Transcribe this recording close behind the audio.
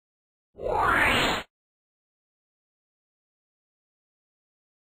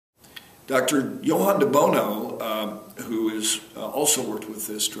Dr. Johann de Bono, who has also worked with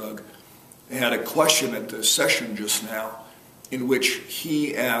this drug, had a question at the session just now in which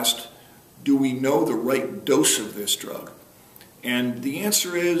he asked, do we know the right dose of this drug? And the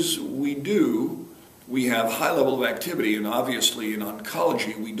answer is we do. We have a high level of activity, and obviously in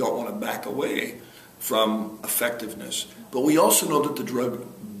oncology we don't want to back away from effectiveness. But we also know that the drug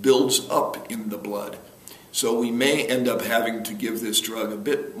builds up in the blood. So we may end up having to give this drug a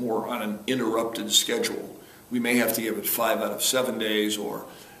bit more on an interrupted schedule. We may have to give it 5 out of 7 days, or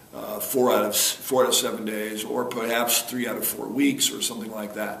 4 out of 7 days, or perhaps 3 out of 4 weeks, or something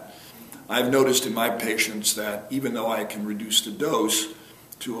like that. I've noticed in my patients that even though I can reduce the dose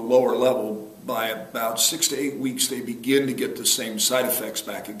to a lower level, by about 6 to 8 weeks they begin to get the same side effects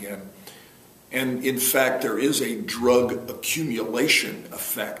back again. And in fact, there is a drug accumulation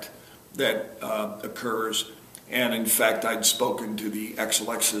effect that occurs. And in fact, I'd spoken to the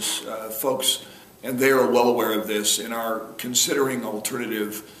Exelixis folks, and they are well aware of this and are considering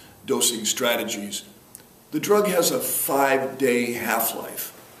alternative dosing strategies. The drug has a 5-day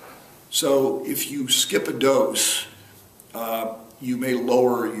half-life. So if you skip a dose, you may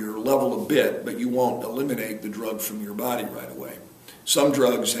lower your level a bit, but you won't eliminate the drug from your body right away. Some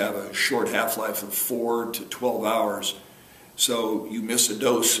drugs have a short half-life of 4 to 12 hours, so you miss a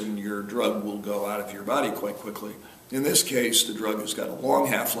dose and your drug will go out of your body quite quickly. In this case, the drug has got a long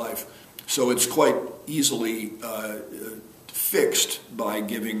half-life, so it's quite easily fixed by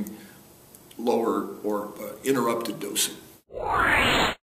giving lower or interrupted dosing.